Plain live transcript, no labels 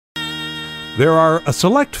There are a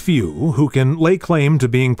select few who can lay claim to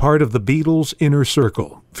being part of the Beatles' inner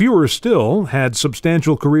circle. Fewer still had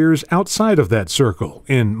substantial careers outside of that circle,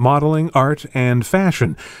 in modeling, art, and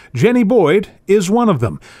fashion. Jenny Boyd is one of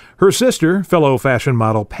them. Her sister, fellow fashion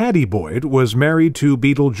model Patty Boyd, was married to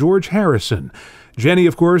Beatle George Harrison. Jenny,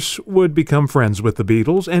 of course, would become friends with the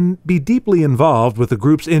Beatles and be deeply involved with the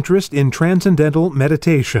group's interest in transcendental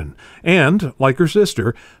meditation, and, like her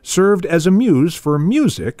sister, served as a muse for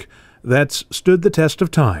music that's stood the test of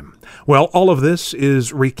time. Well, all of this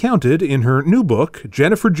is recounted in her new book,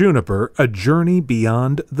 Jennifer Juniper, A Journey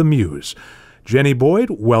Beyond the Muse. Jenny Boyd,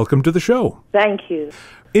 welcome to the show. Thank you.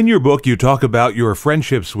 In your book, you talk about your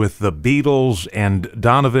friendships with the Beatles and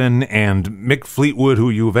Donovan and Mick Fleetwood, who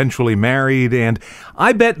you eventually married, and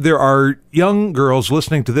I bet there are young girls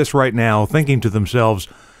listening to this right now thinking to themselves,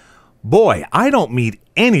 boy, I don't meet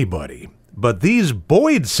anybody but these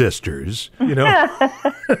Boyd sisters, you know.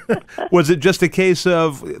 Was it just a case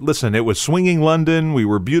of, listen, it was swinging London, we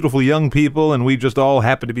were beautiful young people, and we just all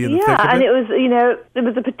happened to be in the thick of it? Yeah, and it was, it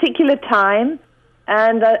was a particular time,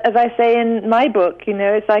 and as I say in my book,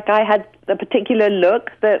 it's like I had a particular look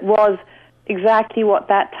that was exactly what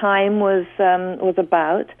that time was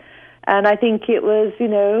about, and I think it was,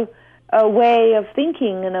 a way of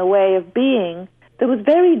thinking and a way of being that was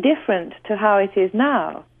very different to how it is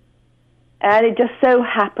now. And it just so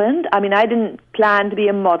happened, I didn't plan to be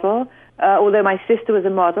a model, although my sister was a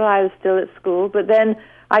model, I was still at school, but then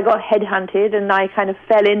I got headhunted and I kind of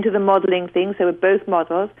fell into the modeling thing, so we're both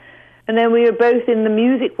models. And then we were both in the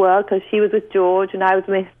music world, because she was with George and I was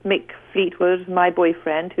with Mick Fleetwood, my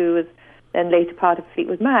boyfriend, who was then later part of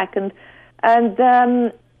Fleetwood Mac. And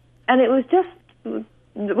it was just,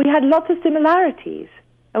 we had lots of similarities,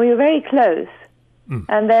 and we were very close.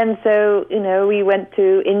 And then, so, we went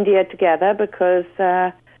to India together because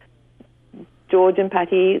George and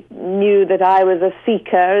Patty knew that I was a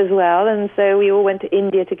seeker as well, and so we all went to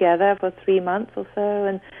India together for 3 months or so,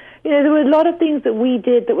 and, there were a lot of things that we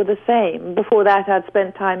did that were the same. Before that, I'd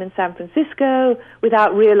spent time in San Francisco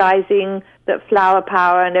without realizing that flower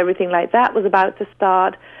power and everything like that was about to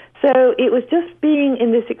start. So it was just being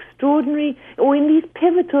in this extraordinary, or in these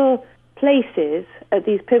pivotal places at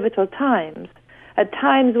these pivotal times, at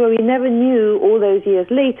times where we never knew all those years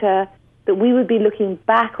later that we would be looking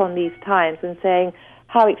back on these times and saying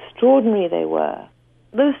how extraordinary they were.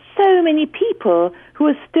 There were so many people who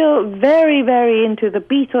were still very, very into the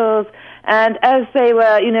Beatles, and as they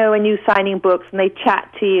were, when you're signing books and they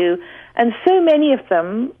chat to you, and so many of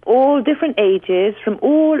them, all different ages, from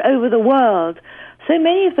all over the world, so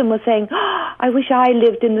many of them were saying, I wish I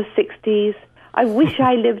lived in the 60s. I wish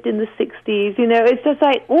I lived in the 60s. It's just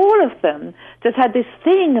like all of them just had this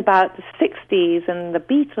thing about the 60s and the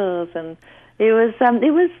Beatles, and it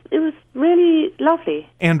was really lovely.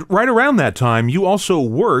 And right around that time, you also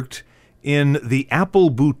worked in the Apple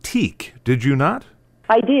boutique, did you not?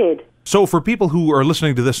 I did. So for people who are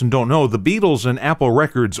listening to this and don't know, the Beatles and Apple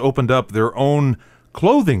Records opened up their own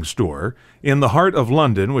clothing store in the heart of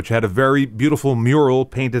London, which had a very beautiful mural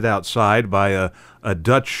painted outside by a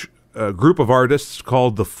Dutch group of artists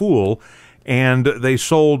called The Fool, and they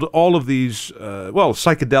sold all of these,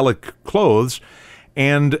 psychedelic clothes.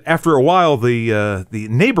 And after a while, the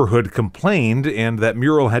neighborhood complained, and that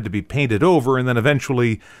mural had to be painted over, and then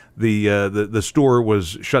eventually the store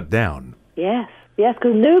was shut down. Yes,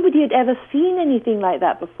 because nobody had ever seen anything like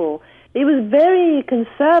that before. It was very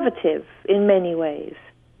conservative in many ways.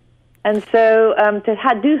 And so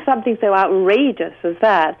to do something so outrageous as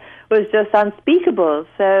that was just unspeakable.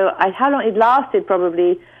 So how long it lasted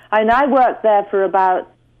probably, I worked there for about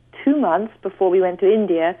 2 months before we went to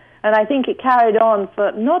India, and I think it carried on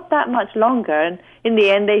for not that much longer, and in the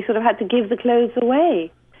end they sort of had to give the clothes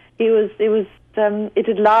away. It had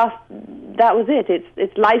that was it.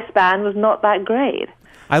 Its lifespan was not that great.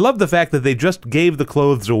 I love the fact that they just gave the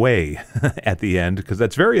clothes away at the end, because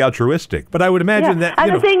that's very altruistic. But I would imagine that...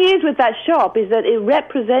 And the thing is with that shop is that it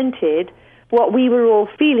represented what we were all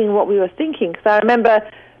feeling, what we were thinking. Because I remember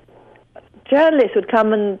journalists would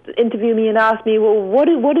come and interview me and ask me, well, what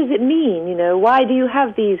does it mean? Why do you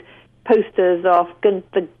have these posters of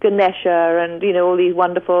the Ganesha and, all these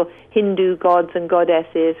wonderful Hindu gods and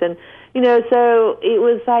goddesses? And, so it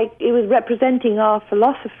was representing our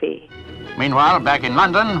philosophy. Meanwhile, back in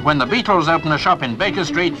London, when the Beatles opened a shop in Baker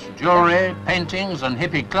Street, jewellery, paintings and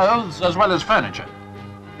hippie clothes, as well as furniture.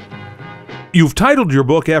 You've titled your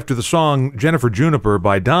book after the song Jennifer Juniper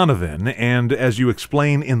by Donovan, and as you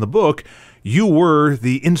explain in the book, you were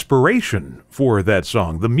the inspiration for that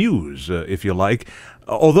song, the muse, if you like,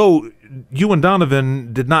 although you and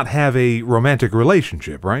Donovan did not have a romantic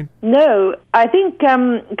relationship, right? No, I think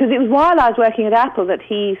because it was while I was working at Apple that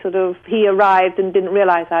he arrived and didn't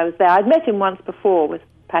realize I was there. I'd met him once before with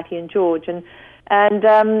Patty and George, and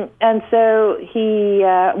so he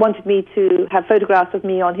wanted me to have photographs of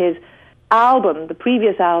me on his album, the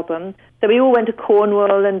previous album. So we all went to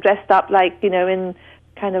Cornwall and dressed up like, in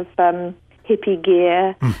kind of hippie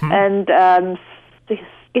gear, and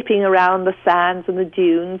skipping around the sands and the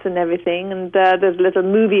dunes and everything. And there's a little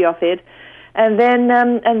movie of it. And then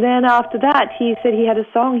after that, he said he had a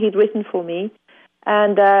song he'd written for me,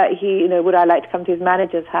 and he, would I like to come to his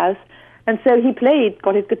manager's house? And so he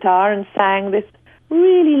got his guitar and sang this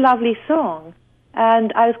really lovely song.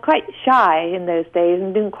 And I was quite shy in those days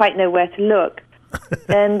and didn't quite know where to look,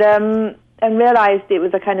 and realized it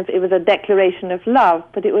was a declaration of love,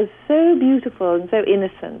 but it was so beautiful and so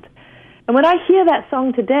innocent. And when I hear that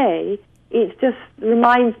song today, it just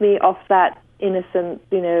reminds me of that innocent,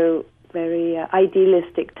 very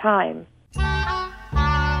idealistic time.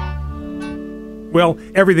 Well,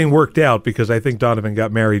 everything worked out because I think Donovan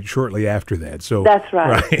got married shortly after that. So that's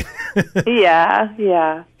right.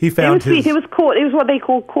 Yeah. He found it was sweet. It was what they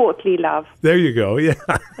call courtly love. There you go. Yeah.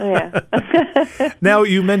 Yeah. Now,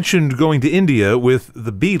 you mentioned going to India with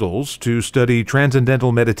the Beatles to study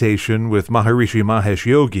transcendental meditation with Maharishi Mahesh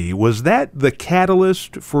Yogi. Was that the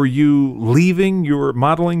catalyst for you leaving your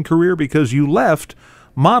modeling career? Because you left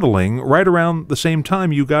modeling right around the same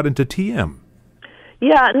time you got into TM.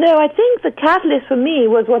 Yeah, no, I think the catalyst for me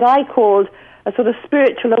was what I called a sort of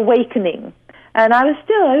spiritual awakening. And I was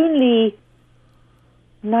still only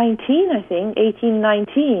 19, I think, 18,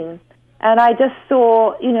 19. And I just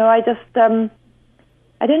saw, I don't know,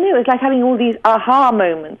 it was like having all these aha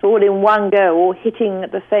moments all in one go, all hitting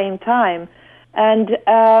at the same time. And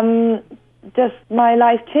just my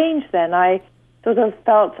life changed then. I sort of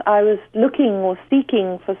felt I was looking or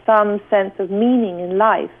seeking for some sense of meaning in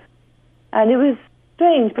life. And it was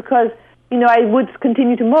strange because, I would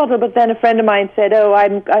continue to model, but then a friend of mine said,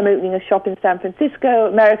 I'm opening a shop in San Francisco,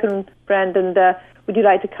 American friend, and would you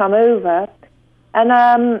like to come over? And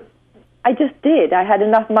I just did. I had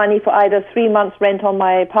enough money for either 3 months rent on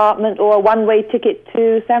my apartment or a one-way ticket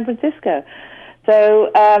to San Francisco.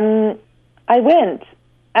 So I went.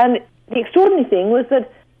 And the extraordinary thing was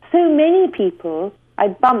that so many people, I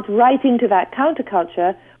bumped right into that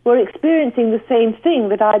counterculture, were experiencing the same thing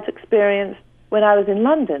that I'd experienced when I was in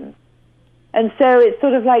London. And so it's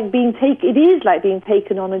sort of like it is like being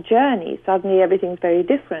taken on a journey. Suddenly everything's very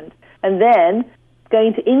different. And then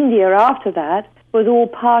going to India after that was all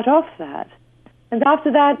part of that. And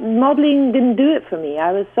after that, modeling didn't do it for me.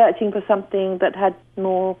 I was searching for something that had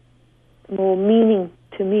more meaning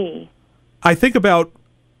to me. I think about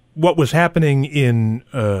what was happening in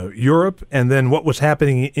Europe and then what was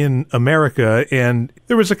happening in America, and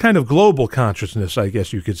there was a kind of global consciousness, I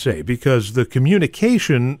guess you could say, because the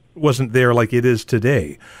communication wasn't there like it is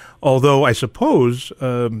today. Although I suppose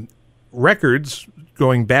records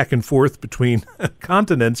going back and forth between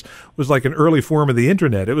continents was like an early form of the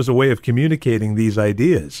internet. It was a way of communicating these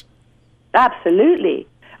ideas. Absolutely.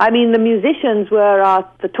 I mean, the musicians were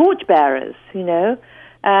the torchbearers,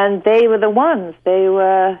 and they were the ones. They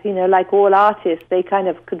were, like all artists, they kind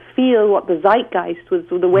of could feel what the zeitgeist was,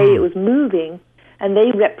 the way it was moving, and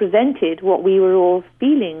they represented what we were all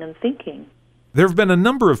feeling and thinking. There have been a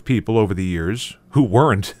number of people over the years who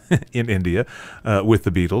weren't in India with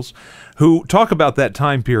the Beatles who talk about that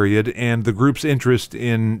time period and the group's interest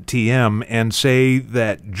in TM and say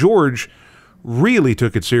that George really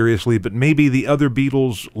took it seriously, but maybe the other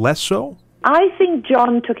Beatles less so? I think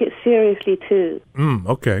John took it seriously too.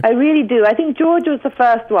 Okay. I really do. I think George was the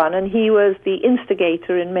first one, and he was the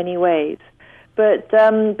instigator in many ways. But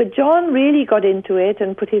John really got into it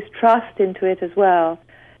and put his trust into it as well.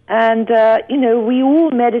 And, we all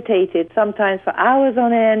meditated, sometimes for hours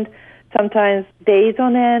on end, sometimes days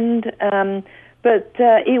on end. But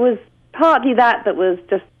it was partly that was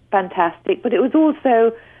just fantastic. But it was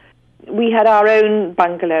also, we had our own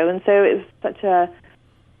bungalow, and so it was such a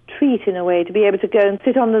treat in a way to be able to go and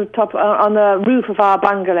sit on the roof of our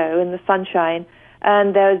bungalow in the sunshine,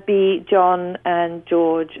 and there would be John and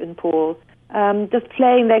George and Paul just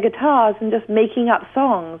playing their guitars and just making up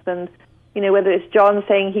songs, and whether it's John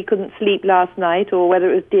saying he couldn't sleep last night or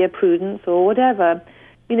whether it was Dear Prudence or whatever,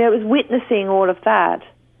 it was witnessing all of that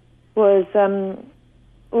was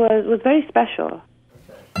very special.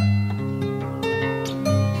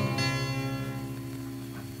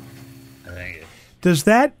 Does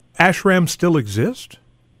that ashram still exist?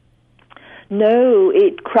 No,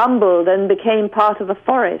 it crumbled and became part of the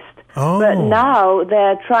forest. Oh. But now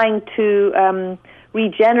they're trying to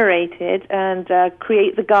regenerate it and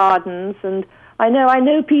create the gardens. And I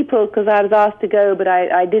know people, because I was asked to go, but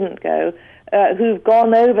I didn't go, who've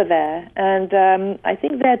gone over there. And I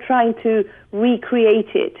think they're trying to recreate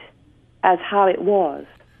it as how it was.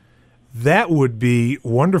 That would be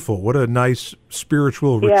wonderful. What a nice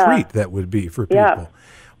spiritual retreat that would be for people. Yeah.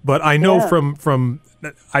 But I know from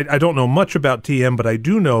I don't know much about TM, but I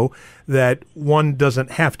do know that one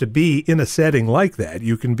doesn't have to be in a setting like that.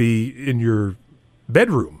 You can be in your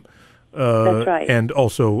bedroom That's right. and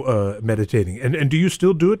also meditating. And do you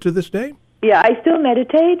still do it to this day? Yeah, I still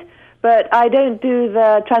meditate, but I don't do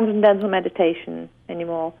the transcendental meditation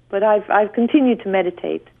anymore. But I've continued to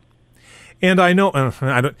meditate. And I know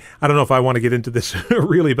I don't know if I want to get into this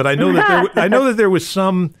really, but I know that there was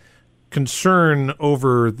some concern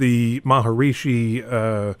over the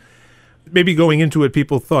Maharishi. Maybe going into it,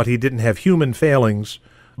 people thought he didn't have human failings,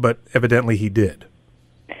 but evidently he did.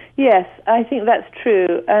 Yes, I think that's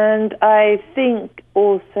true, and I think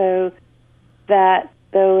also that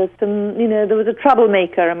there was there was a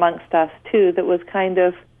troublemaker amongst us too that was kind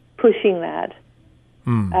of pushing that.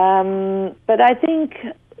 But I think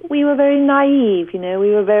we were very naive, we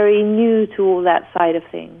were very new to all that side of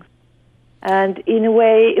things. And in a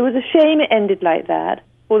way, it was a shame it ended like that.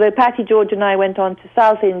 Although Patty George and I went on to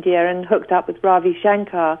South India and hooked up with Ravi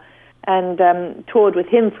Shankar and toured with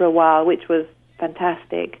him for a while, which was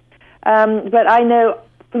fantastic. But I know,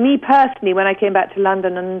 for me personally, when I came back to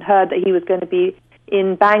London and heard that he was going to be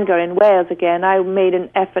in Bangor in Wales again, I made an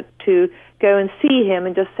effort to go and see him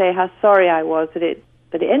and just say how sorry I was that it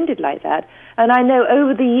ended like that. And I know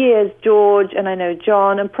over the years, George and I know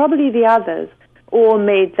John and probably the others all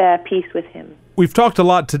made their peace with him. We've talked a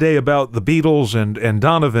lot today about the Beatles and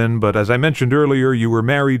Donovan, but as I mentioned earlier, you were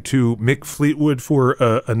married to Mick Fleetwood for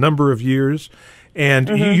a number of years, and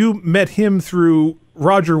you met him through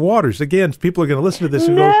Roger Waters. Again, people are going to listen to this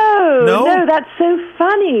and go, No, that's so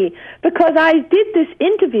funny, because I did this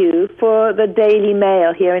interview for the Daily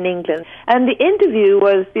Mail here in England, and the interview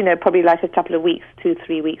was, probably like a couple of weeks,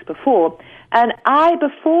 2-3 weeks before, and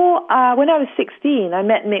when I was 16, I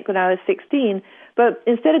met Mick when I was 16, but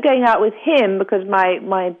instead of going out with him, because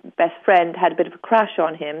my best friend had a bit of a crush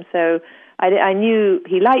on him, so I knew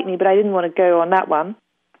he liked me, but I didn't want to go on that one.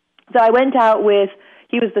 So I went out with,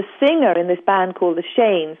 he was the singer in this band called the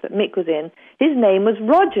Shanes that Mick was in. His name was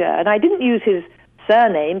Roger, and I didn't use his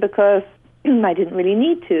surname because I didn't really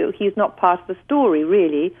need to. He's not part of the story,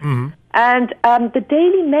 really. Mm-hmm. And the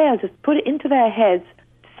Daily Mail just put it into their heads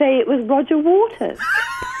to say it was Roger Waters.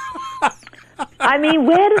 I mean,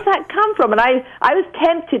 where does that come from? And I was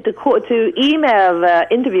tempted to email the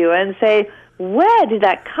interviewer and say, where did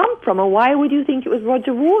that come from, and why would you think it was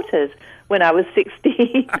Roger Waters when I was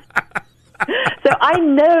 16? So I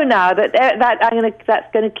know now that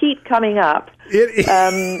that's going to keep coming up.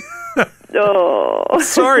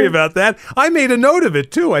 Sorry about that. I made a note of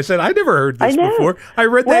it too. I said I never heard this before. I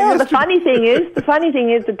read that yesterday. The funny thing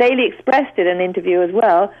is, the Daily Express did an interview as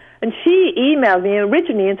well, and she emailed me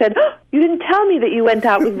originally and said, "Oh, you didn't tell me that you went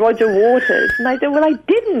out with Roger Waters." And I said, "Well, I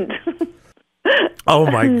didn't." Oh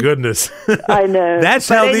my goodness! I know. That's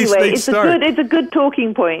how these things start. It's a good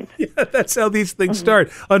talking point. Yeah, that's how these things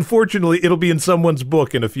start. Unfortunately, it'll be in someone's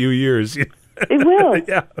book in a few years. It will.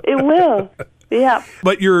 Yeah. It will. Yeah.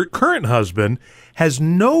 But your current husband has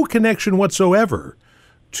no connection whatsoever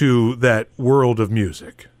to that world of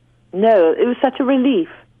music. No, it was such a relief.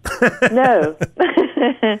 No.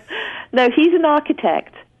 No, he's an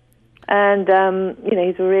architect. And,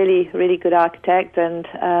 he's a really, really good architect.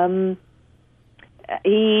 And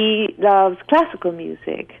he loves classical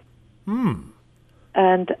music.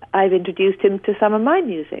 And I've introduced him to some of my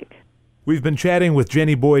music. We've been chatting with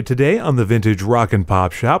Jenny Boyd today on the Vintage Rock and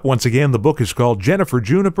Pop Shop. Once again, the book is called Jennifer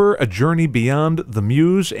Juniper, A Journey Beyond the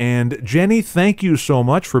Muse. And Jenny, thank you so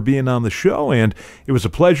much for being on the show. And it was a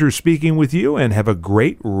pleasure speaking with you, and have a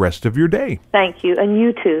great rest of your day. Thank you, and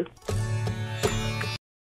you too.